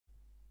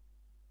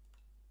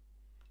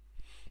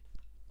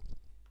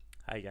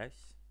Hi guys,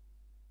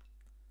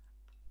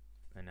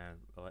 and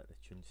I'll let the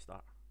tune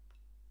start.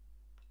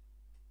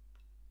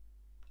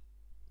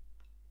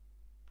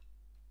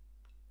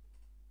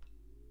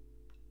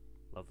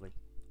 Lovely.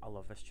 I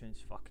love this tune,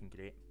 it's fucking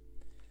great.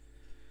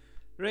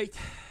 Right,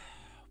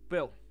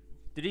 well,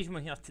 the reason we're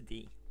here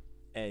today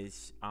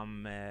is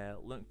I'm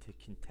looking to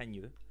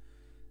continue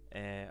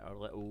our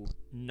little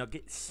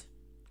nuggets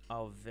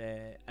of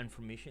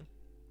information,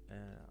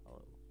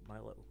 my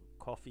little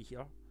coffee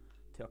here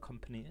to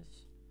accompany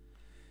us.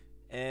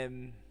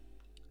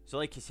 So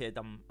like I said,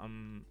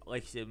 I'm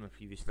like I said in my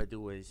previous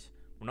video, is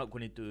we're not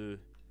going to do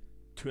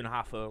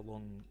 2.5 hour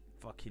long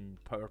fucking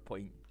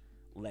PowerPoint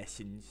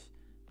lessons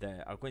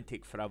that are going to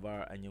take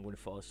forever and you're going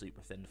to fall asleep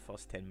within the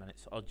first 10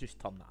 minutes. I'll just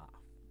turn that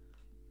off.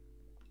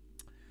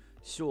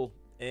 So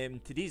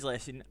today's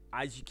lesson,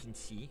 as you can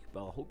see,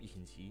 well I hope you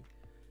can see,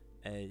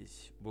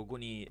 is we're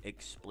going to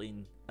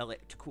explain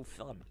electrical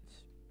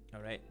filaments.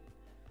 Alright,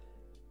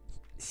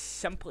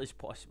 simple as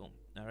possible.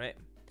 Alright,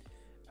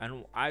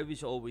 and I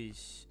was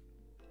always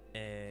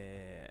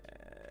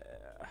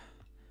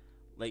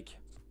like,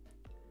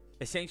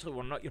 essentially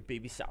we're not your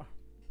babysitter,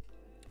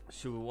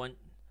 so we want,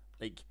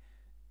 like,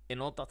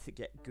 in order to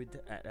get good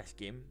at this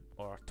game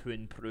or to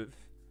improve,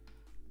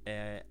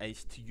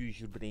 is to use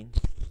your brain.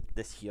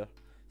 This here,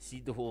 see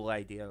the whole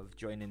idea of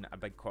joining a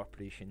big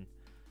corporation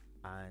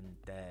and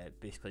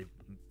basically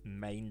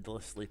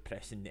mindlessly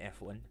pressing the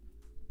F1,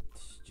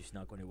 it's just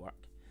not going to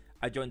work.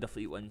 I joined the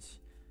fleet once,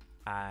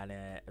 and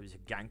it was a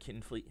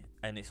ganking fleet,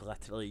 and it's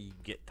literally you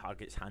get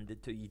targets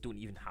handed to you. You don't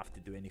even have to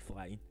do any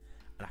flying,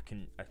 and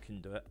I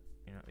can do it.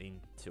 You know what I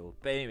mean? So,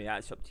 but anyway,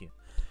 that's up to you.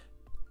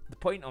 The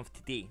point of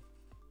today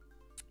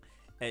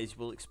is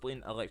we'll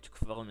explain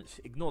electrical filaments.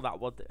 Ignore that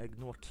word.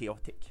 Ignore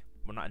chaotic.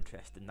 We're not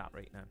interested in that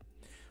right now.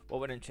 What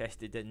we're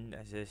interested in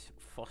is this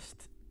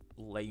first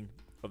line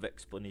of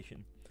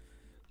explanation.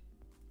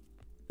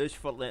 This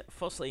for the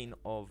first line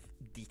of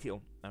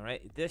detail. All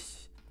right.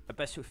 This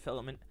abyssal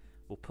filament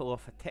will pull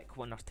off a Tech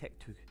 1 or Tech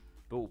 2.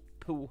 Will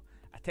pull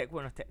a Tech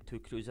 1 or Tech 2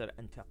 cruiser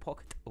into a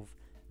pocket of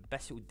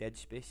abyssal dead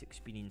space,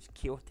 experience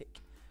chaotic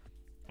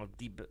or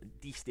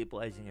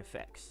destabilizing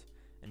effects,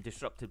 and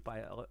disrupted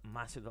by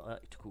massive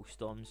electrical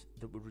storms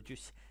that will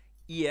reduce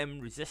EM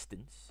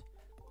resistance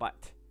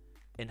but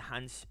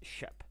enhance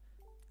ship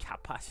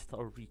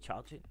capacitor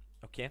recharging.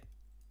 Okay,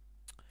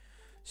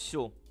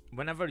 so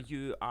whenever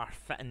you are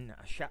fitting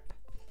a ship,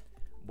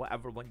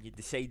 whatever one you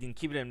decide, and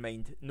keep it in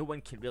mind, no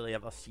one can really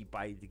ever see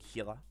by the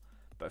healer,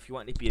 but if you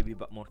want to be a wee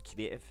bit more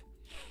creative,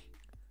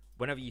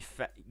 whenever you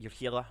fit your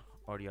healer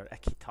or your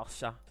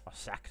Ikitarsa or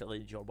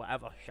Sacrilege or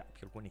whatever ship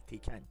you're going to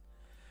take in,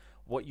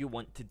 what you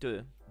want to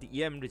do,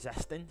 the EM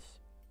resistance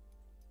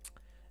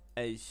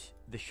is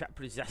the ship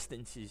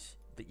resistances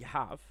that you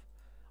have,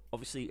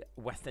 obviously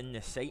within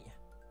the site,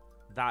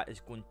 that is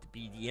going to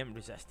be, the EM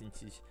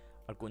resistances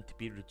are going to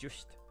be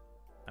reduced.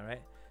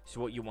 Alright,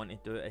 so what you want to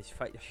do is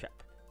fit your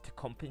ship to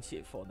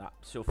compensate for that.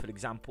 So for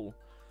example,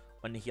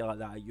 on the healer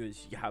that I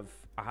use, I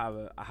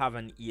have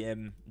an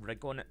EM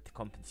rig on it to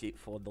compensate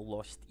for the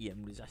lost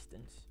EM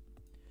resistance.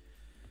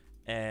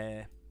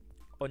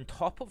 On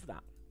top of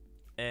that,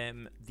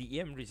 the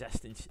EM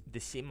resistance,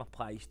 the same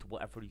applies to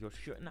whatever you're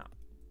shooting at.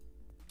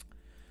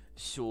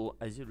 So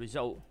as a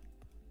result,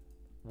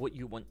 what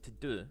you want to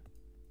do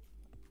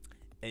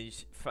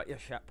is fit your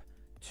ship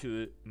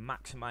to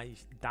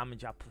maximize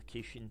damage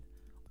application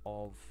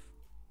of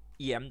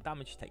EM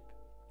damage type.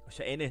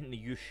 So anything that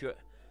you shoot,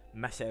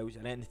 missiles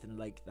or anything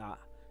like that,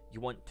 you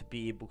want to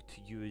be able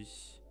to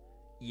use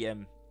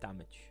EM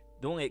damage.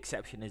 The only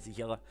exception is the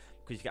healer,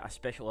 because you get a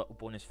special little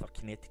bonus for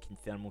kinetic and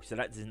thermal, so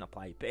that doesn't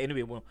apply. But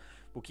anyway, we'll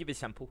keep it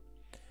simple.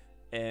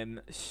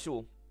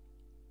 So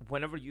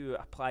whenever you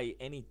apply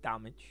any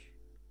damage,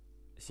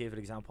 say for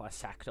example a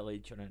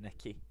Sacrilege or a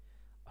Nikki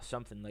or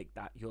something like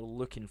that, you're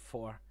looking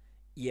for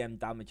EM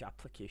damage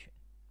application.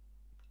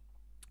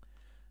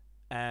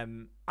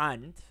 And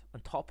on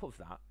top of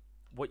that,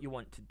 what you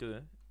want to do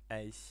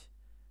is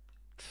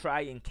try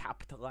and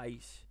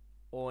capitalize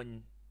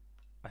on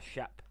a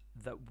ship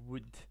that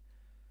would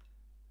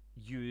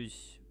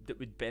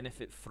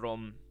benefit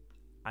from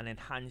an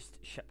enhanced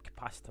ship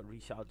capacitor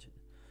recharging.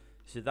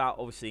 So that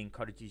obviously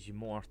encourages you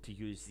more to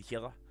use the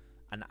healer,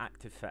 an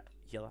active fit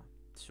healer,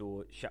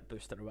 so ship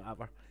booster or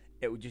whatever.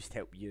 It will just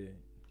help you.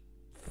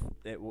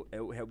 It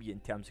will help you in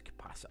terms of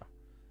capacitor,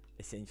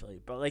 essentially.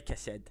 But like I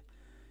said,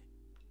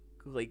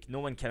 like, no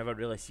one can ever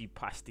really see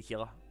past the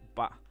healer.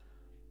 But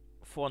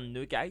for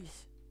new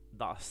guys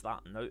that are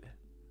starting out,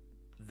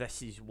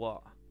 this is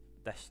what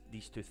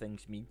these two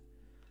things mean.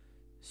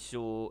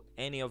 So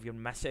any of your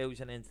missiles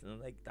and anything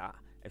like that,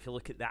 if you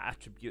look at the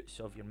attributes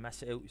of your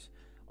missiles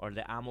or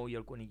the ammo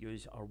you're going to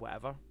use or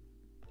whatever,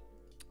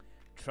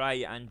 try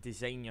and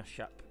design your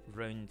ship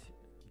around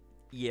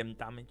EM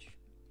damage,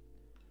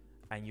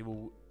 and you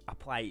will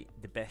apply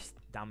the best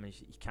damage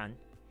that you can.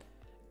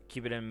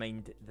 Keep it in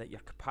mind that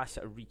your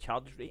capacitor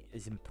recharge rate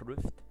is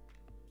improved.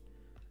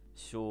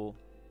 So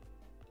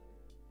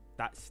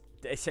that's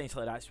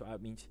essentially, that's what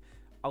it means.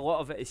 A lot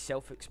of it is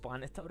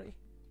self-explanatory,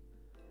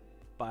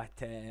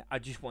 but I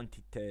just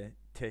wanted to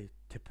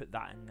put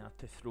that in there,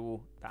 to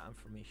throw that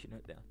information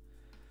out there.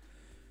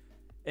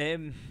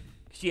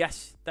 So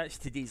yes, that's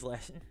today's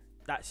lesson.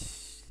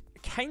 That's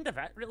kind of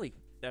it, really.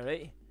 All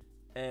right.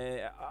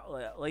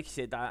 Like I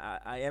said,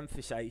 I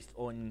emphasised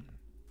on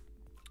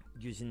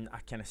using a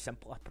kind of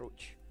simple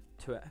approach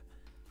to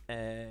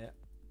it.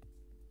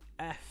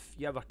 If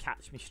you ever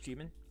catch me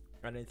streaming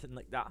or anything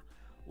like that,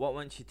 what I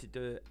want you to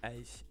do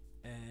is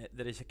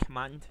there is a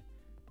command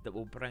that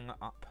will bring it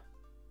up.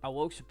 I'll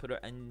also put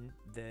it in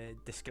the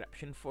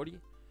description for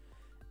you.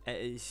 It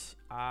is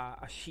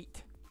a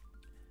sheet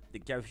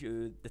that gives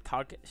you the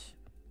targets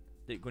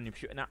that you're going to be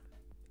shooting at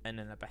in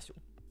an Abyssal.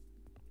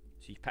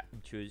 So you pick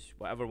and choose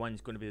whatever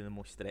one's going to be the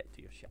most threat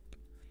to your ship.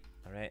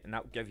 Alright, and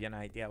that will give you an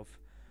idea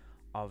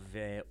of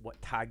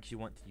what tags you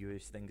want to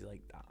use, things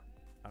like that.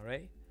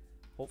 Alright,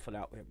 hopefully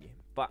that will help you.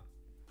 But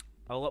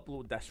I'll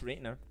upload this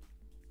right now.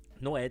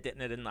 No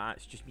editing or in that,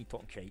 it's just me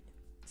talking shite,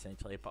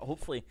 essentially. But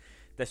hopefully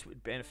this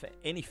would benefit.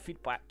 Any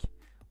feedback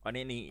or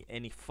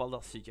any further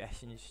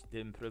suggestions to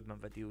improve my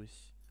videos,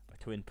 or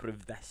to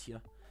improve this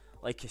here.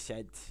 Like I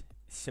said,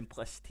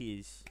 simplicity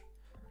is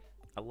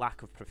a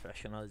lack of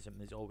professionalism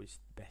is always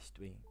the best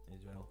way as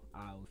well.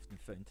 I often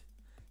found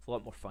it's a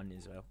lot more fun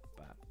as well.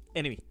 But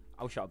anyway,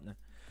 I'll shut up now.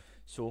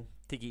 So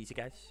take it easy,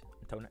 guys.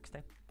 Until next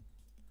time.